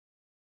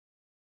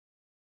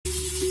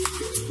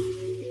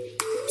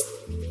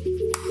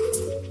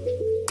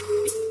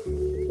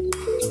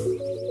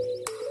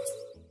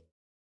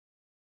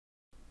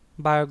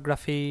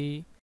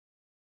Biography.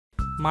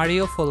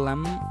 Mario full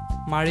name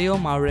Mario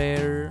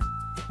Maurer,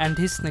 and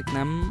his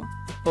nickname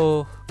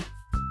Oh.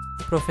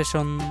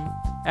 Profession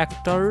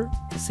actor,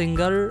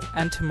 singer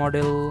and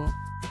model.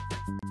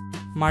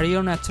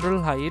 Mario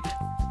natural height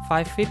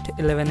 5 feet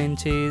 11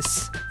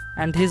 inches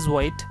and his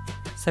weight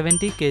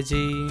 70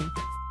 kg.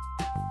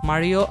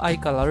 Mario eye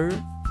color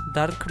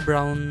dark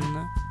brown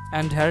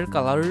and hair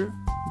color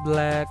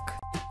black.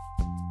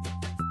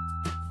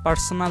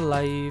 Personal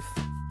life.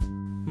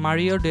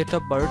 Mario date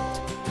of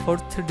birth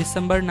 4th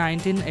December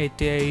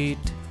 1988.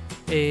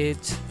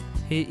 Age,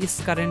 he is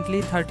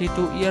currently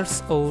 32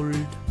 years old.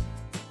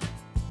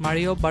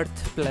 Mario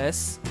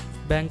birthplace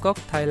Bangkok,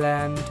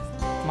 Thailand.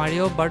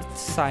 Mario birth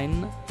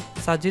sign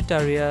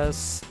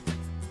Sagittarius.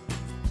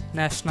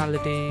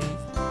 Nationality.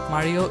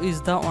 Mario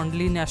is the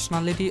only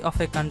nationality of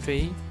a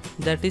country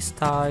that is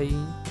Thai.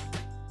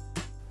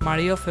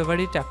 Mario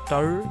favorite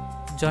actor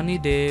Johnny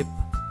Depp,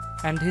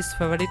 and his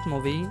favorite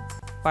movie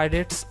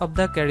Pirates of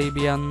the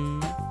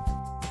Caribbean.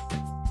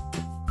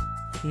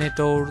 Net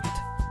worth.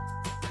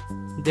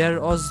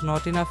 There was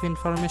not enough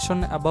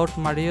information about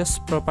Mario's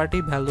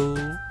property value,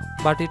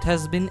 but it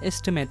has been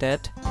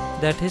estimated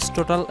that his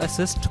total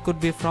assets could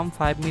be from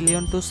 $5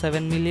 million to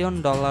 $7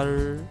 million.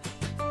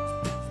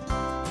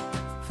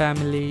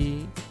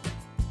 Family.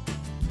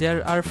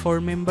 There are 4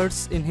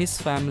 members in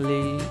his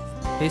family.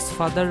 His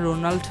father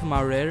Ronald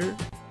Maurer,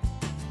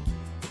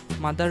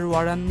 mother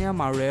Waranya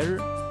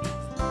Maurer,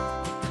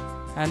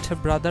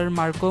 and brother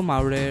Marco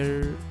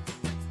Maurer.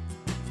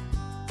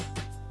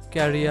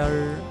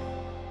 Career.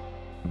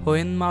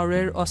 When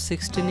Maurer was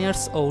 16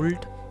 years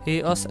old,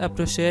 he was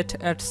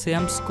appreciated at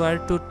Siam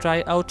Square to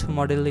try out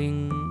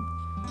modeling.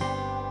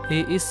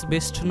 He is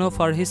best known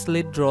for his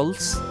lead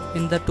roles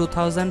in the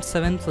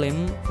 2007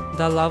 film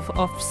The Love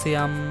of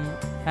Siam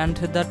and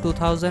the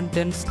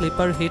 2010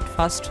 sleeper hit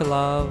First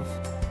Love.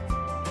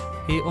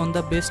 He won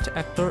the Best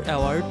Actor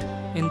award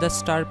in the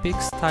Star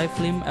Pix Thai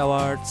Film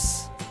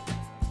Awards.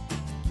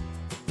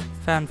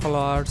 Fan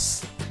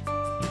followers.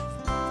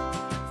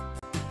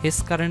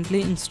 His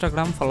currently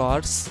Instagram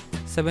followers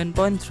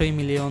 7.3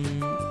 million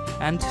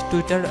and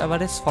Twitter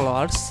average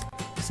followers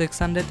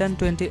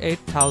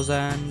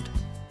 628,000.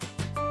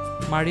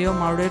 Mario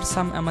Maurer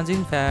some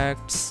amazing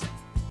facts.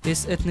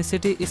 His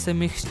ethnicity is a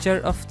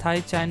mixture of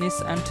Thai,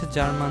 Chinese and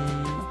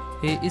German.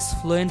 He is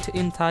fluent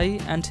in Thai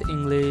and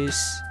English.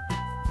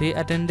 He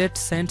attended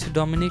St.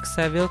 Dominic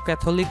Saviour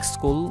Catholic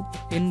School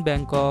in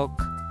Bangkok.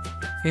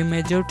 He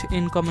majored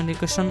in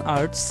Communication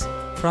Arts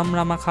from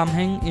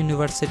Ramakhamhaeng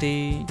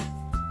University.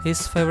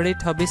 His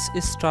favorite hobbies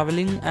is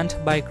traveling and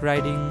bike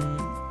riding.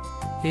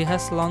 He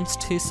has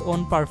launched his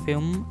own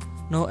perfume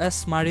known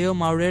as Mario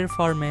Maurer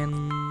for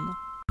Men.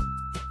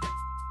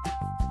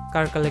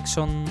 Car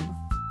collection.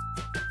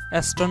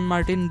 Aston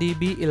Martin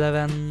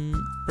DB11,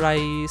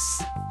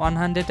 price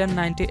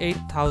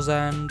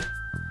 198,000.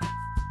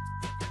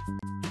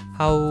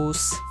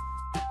 House.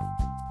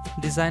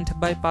 Designed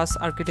by Pas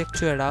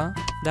Architectura,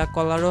 the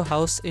Kolaro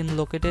house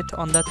located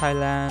on the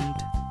Thailand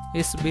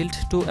is built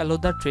to allow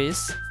the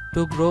trees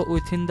to grow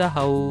within the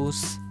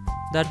house.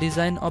 The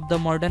design of the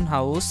modern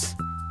house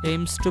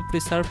aims to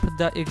preserve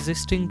the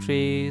existing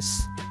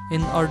trees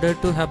in order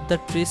to have the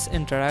trees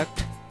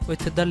interact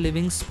with the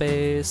living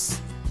space.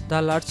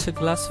 The large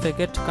glass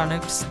facade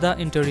connects the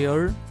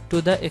interior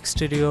to the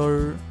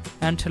exterior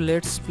and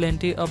lets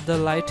plenty of the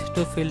light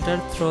to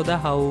filter through the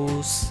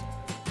house.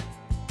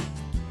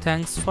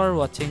 Thanks for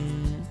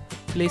watching.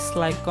 Please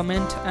like,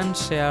 comment and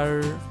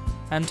share,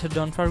 and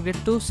don't forget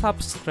to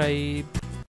subscribe.